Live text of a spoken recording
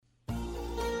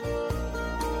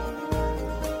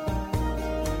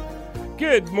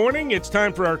Good morning. It's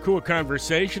time for our KOOL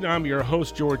Konversation. I'm your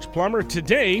host, George Plummer.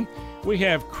 Today, we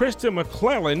have Christa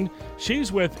McClellan.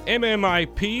 She's with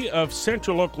MMIP of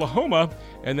Central Oklahoma,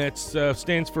 and that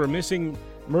stands for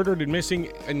Murdered and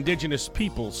Missing Indigenous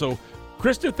People. So,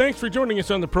 Christa, thanks for joining us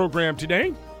on the program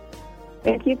today.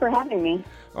 Thank you for having me.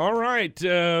 All right.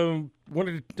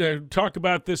 Wanted to talk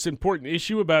about this important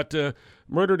issue about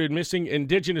murdered and missing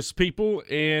Indigenous people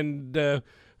and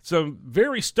some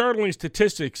very startling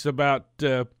statistics about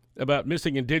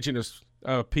missing Indigenous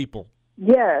people.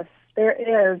 Yes, there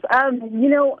is.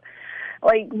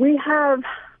 We have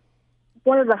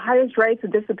one of the highest rates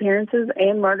of disappearances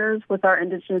and murders with our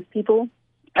Indigenous people.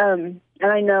 And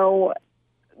I know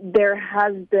there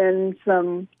has been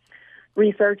some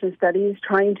research and studies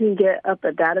trying to get up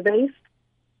a database,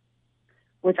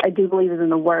 which I do believe is in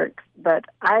the works, but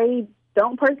I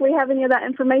don't personally have any of that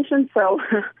information, so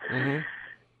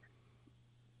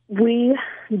we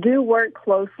do work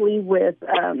closely with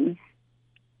the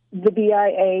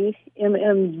BIA,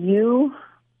 MMU.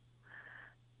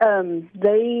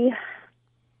 They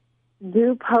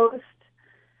do post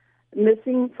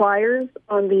missing flyers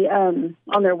on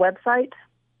their website.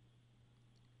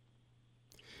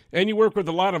 And you work with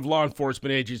a lot of law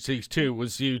enforcement agencies too.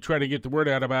 As you try to get the word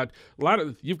out about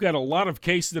you've got a lot of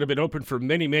cases that have been open for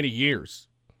many, many years.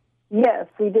 Yes,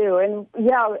 we do. And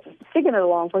yeah, speaking of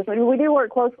law enforcement, we do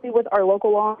work closely with our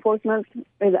local law enforcement.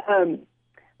 And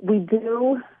we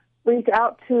do reach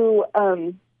out to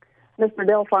Mr.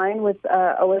 Dale Fine with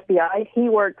OSBI. He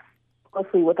works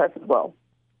closely with us as well.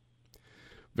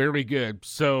 Very good.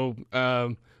 So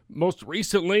most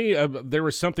recently, there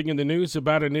was something in the news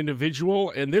about an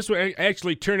individual, and this will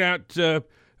actually turn out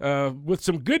with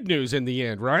some good news in the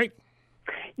end, right?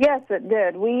 Yes, it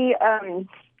did.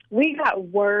 We got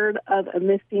word of a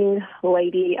missing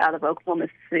lady out of Oklahoma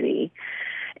City,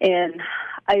 and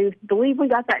I believe we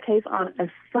got that case on a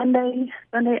Sunday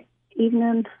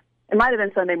evening. It might have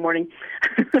been Sunday morning.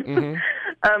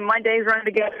 My days run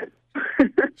together.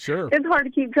 Sure. It's hard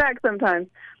to keep track sometimes.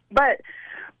 But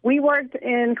we worked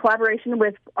in collaboration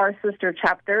with our sister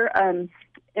chapter,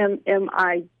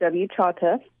 MMIW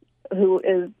Chata,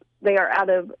 they are out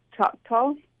of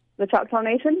Choctaw, the Choctaw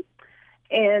Nation.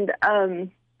 And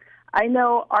I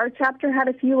know our chapter had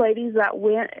a few ladies that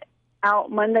went out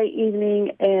Monday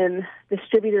evening and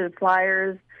distributed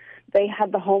flyers. They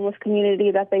had the homeless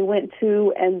community that they went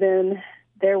to, and then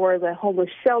there were the homeless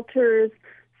shelters,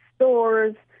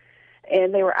 stores,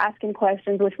 and they were asking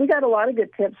questions, which we got a lot of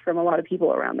good tips from a lot of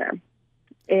people around there.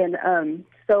 And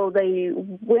so they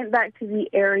went back to the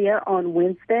area on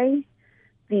Wednesday,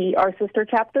 our sister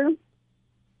chapter,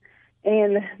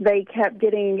 and they kept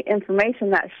getting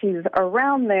information that she's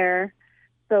around there.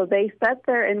 So they sat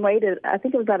there and waited. I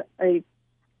think it was at a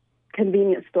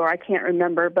convenience store. I can't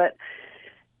remember, but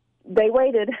they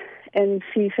waited, and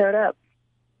she showed up.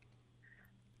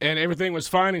 And everything was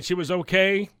fine, and she was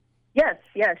okay? Yes,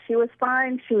 she was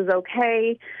fine. She was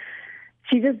okay.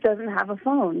 She just doesn't have a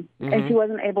phone, and she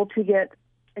wasn't able to get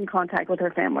in contact with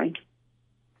her family.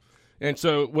 And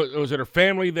so, was it her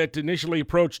family that initially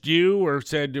approached you, or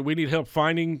said, "Do we need help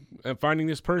finding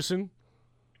this person"?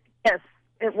 Yes,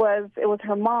 it was. It was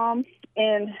her mom,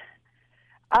 and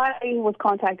I was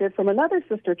contacted from another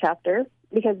sister chapter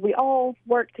because we all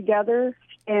work together,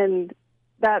 and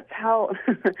that's how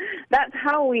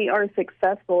we are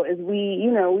successful. Is we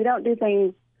don't do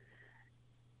things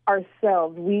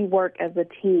ourselves. We work as a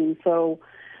team. So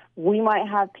we might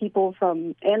have people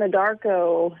from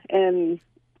Anadarko, and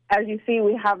as you see,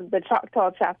 we have the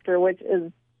Choctaw chapter, which is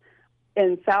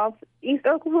in southeast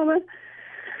Oklahoma.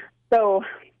 So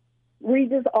we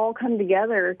just all come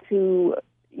together to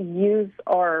use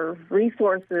our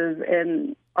resources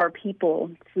and our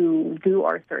people to do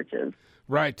our searches.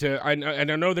 Right. I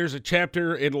know there's a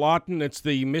chapter in Lawton. It's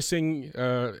the Missing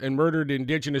and Murdered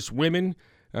Indigenous Women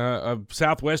of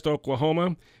Southwest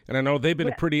Oklahoma. And I know they've been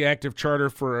a pretty active charter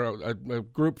for a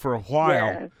group for a while.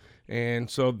 Yes. And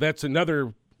so that's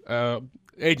another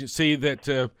agency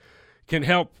that can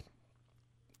help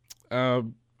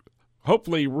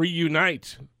hopefully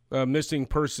reunite missing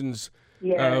persons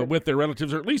with their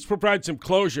relatives, or at least provide some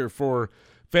closure for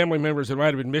family members that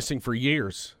might have been missing for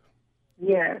years.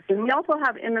 Yes, and we also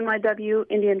have MMIW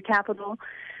Indian Capital.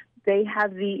 They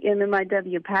have the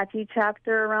MMIW Apache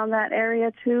chapter around that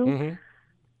area too,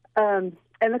 and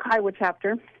the Kiowa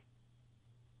chapter.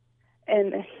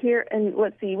 And here, and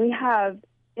let's see, we have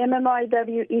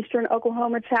MMIW Eastern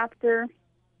Oklahoma chapter,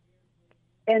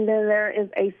 and then there is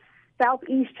a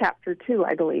Southeast chapter too,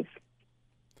 I believe.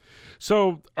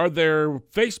 So are there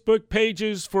Facebook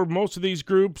pages for most of these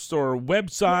groups or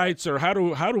websites, or how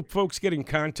do folks get in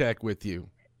contact with you?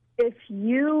 If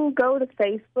you go to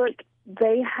Facebook,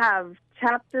 they have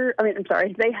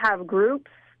they have groups.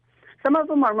 Some of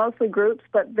them are mostly groups,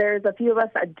 but there's a few of us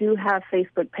that do have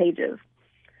Facebook pages.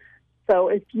 So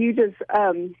if you just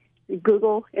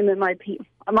Google MMIP,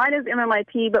 mine is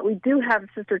MMIP, but we do have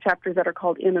sister chapters that are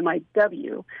called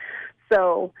MMIW.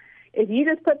 So if you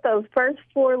just put those first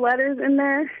 4 letters in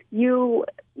there, you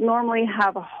normally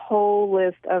have a whole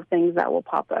list of things that will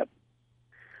pop up.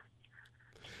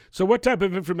 So what type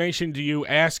of information do you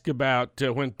ask about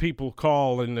when people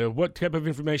call, and what type of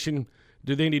information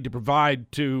do they need to provide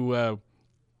to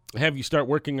have you start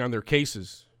working on their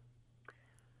cases?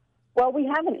 Well, we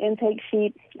have an intake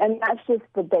sheet, and that's just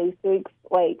the basics,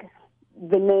 like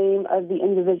the name of the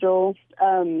individual,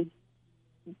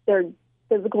 their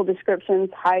physical descriptions,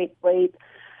 height, weight,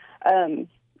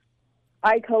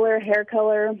 eye color, hair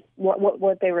color,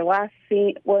 what they were last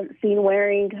seen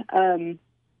wearing,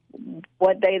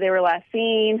 what day they were last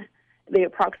seen, the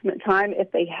approximate time if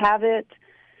they have it,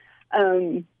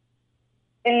 and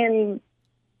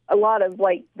a lot of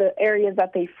like the areas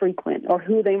that they frequent or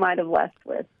who they might have left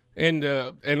with.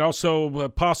 And also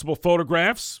possible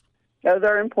photographs. Those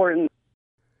are important.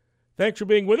 Thanks for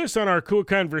being with us on our KOOL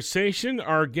Konversation.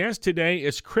 Our guest today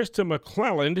is Christa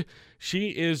McClellan. She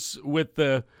is with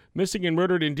the Missing and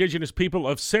Murdered Indigenous People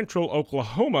of Central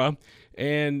Oklahoma.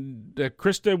 And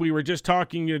Christa, we were just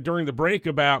talking during the break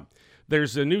about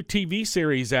there's a new TV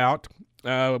series out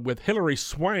with Hilary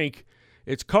Swank.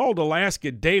 It's called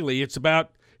Alaska Daily. It's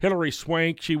about Hilary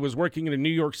Swank. She was working in a New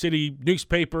York City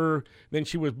newspaper. Then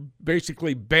she was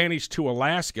basically banished to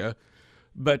Alaska.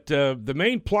 But the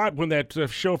main plot when that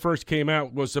show first came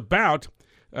out was about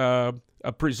a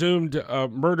presumed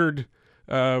murdered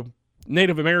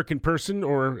Native American person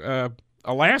or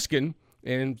Alaskan,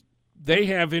 and they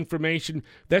have information.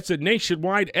 That's a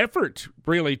nationwide effort,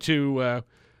 really, to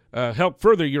help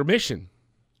further your mission.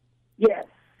 Yes.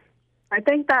 I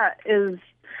think that is,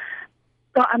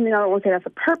 I don't want to say that's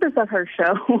the purpose of her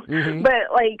show, Mm-hmm.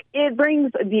 but, like, it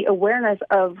brings the awareness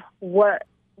of what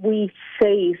we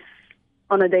face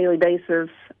on a daily basis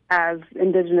as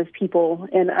Indigenous people.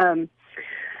 And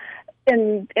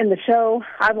in the show,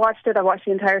 I've watched it. I've watched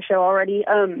the entire show already.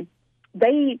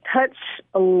 They touch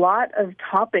a lot of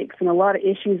topics and a lot of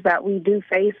issues that we do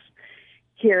face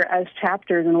here as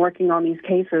chapters and working on these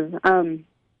cases.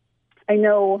 I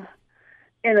know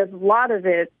in a lot of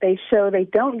it, they show they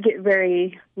don't get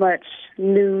very much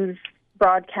news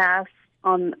broadcasts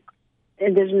on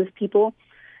Indigenous people.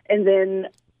 And then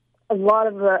a lot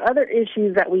of the other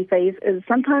issues that we face is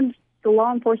sometimes the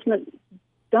law enforcement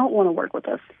don't want to work with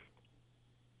us.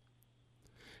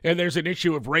 And there's an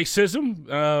issue of racism,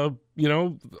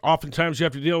 oftentimes you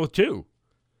have to deal with too.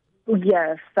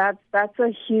 Yes, that's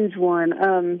a huge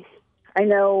one. I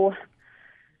know,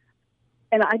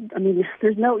 and I mean,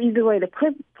 there's no easy way to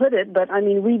put it, but I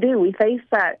mean, we face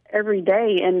that every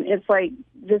day, and it's like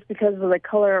just because of the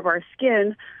color of our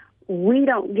skin, we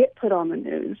don't get put on the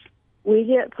news. We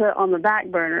get put on the back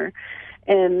burner,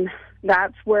 and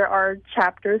that's where our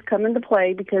chapters come into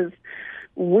play, because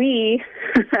we,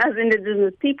 as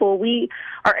Indigenous people, we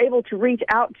are able to reach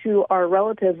out to our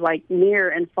relatives like near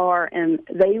and far, and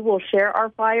they will share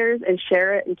our flyers and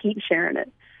share it and keep sharing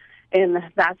it. And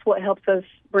that's what helps us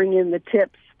bring in the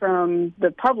tips from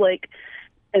the public,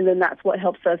 and then that's what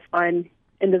helps us find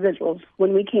individuals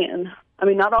when we can. I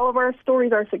mean, not all of our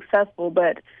stories are successful,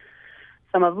 but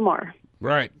some of them are.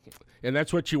 Right. And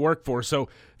that's what you work for. So,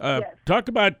 yes. talk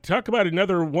about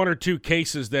another one or two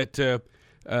cases that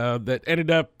that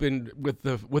ended up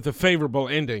with a favorable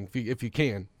ending, if you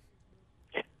can.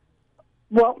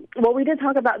 Well, we did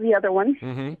talk about the other one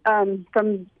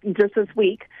from just this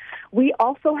week. We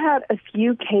also had a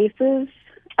few cases.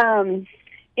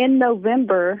 In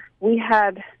November, we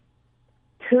had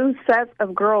 2 sets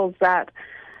of girls that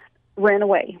ran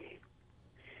away.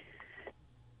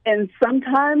 And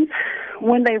sometimes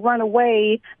when they run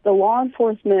away, the law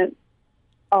enforcement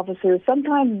officers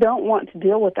sometimes don't want to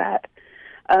deal with that.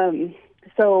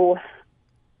 So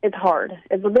it's hard.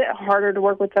 It's a bit harder to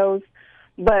work with those,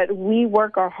 but we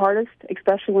work our hardest,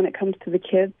 especially when it comes to the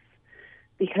kids,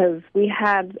 because we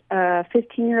had a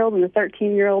 15-year-old and a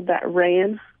 13-year-old that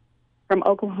ran from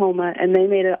Oklahoma, and they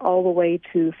made it all the way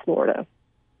to Florida.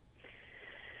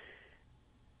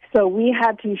 So we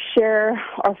had to share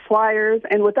our flyers,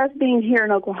 and with us being here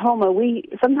in Oklahoma,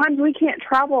 sometimes we can't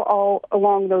travel all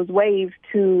along those ways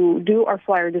to do our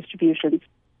flyer distributions.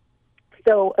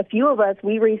 So a few of us,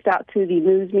 we reached out to the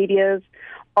news medias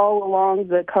all along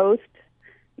the coast,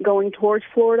 going towards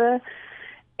Florida,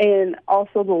 and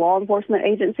also the law enforcement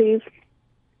agencies.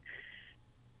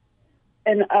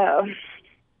 And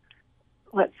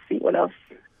let's see what else.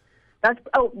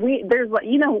 There's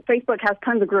Facebook has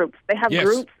tons of groups. They have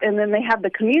groups, and then they have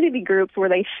the community groups where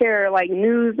they share like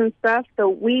news and stuff.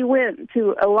 So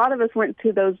a lot of us went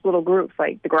to those little groups,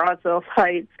 like the garage sale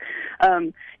sites.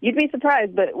 You'd be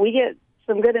surprised, but we get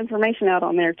some good information out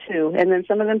on there too. And then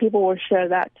some of them people will share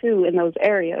that too in those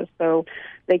areas. So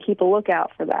they keep a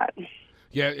lookout for that.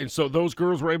 Yeah, and so those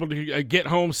girls were able to get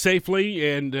home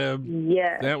safely, and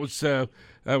that was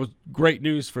great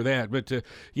news for that. But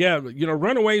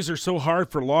runaways are so hard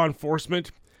for law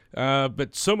enforcement,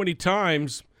 but so many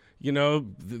times,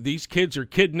 these kids are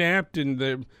kidnapped and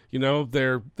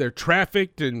they're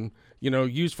trafficked and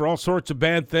used for all sorts of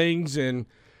bad things, and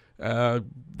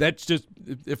that's just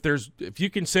if you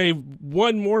can save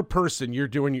one more person, you're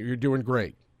doing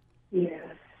great. Yes.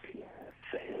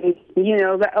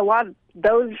 A lot of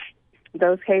those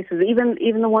cases,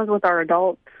 even the ones with our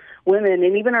adult women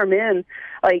and even our men,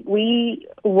 like we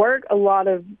work a lot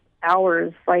of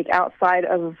hours, like outside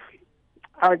of,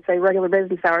 I would say, regular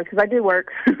business hours, because I do work.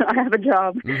 I have a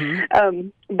job. Mm-hmm.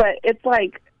 But it's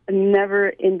like a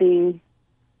never-ending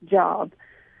job.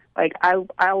 Like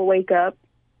I'll wake up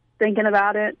thinking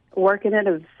about it, working it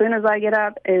as soon as I get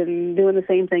up, and doing the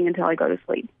same thing until I go to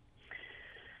sleep.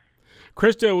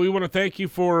 Christa, we want to thank you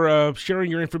for sharing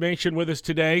your information with us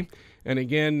today. And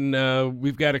again,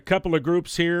 we've got a couple of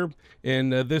groups here in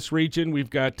this region. We've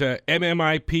got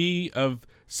MMIP of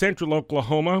Central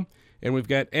Oklahoma, and we've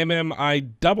got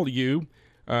MMIW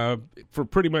for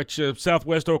pretty much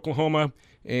Southwest Oklahoma.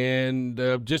 And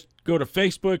just go to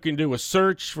Facebook and do a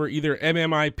search for either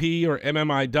MMIP or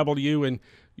MMIW, and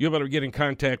you'll be able to get in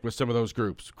contact with some of those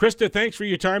groups. Christa, thanks for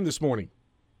your time this morning.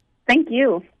 Thank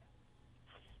you.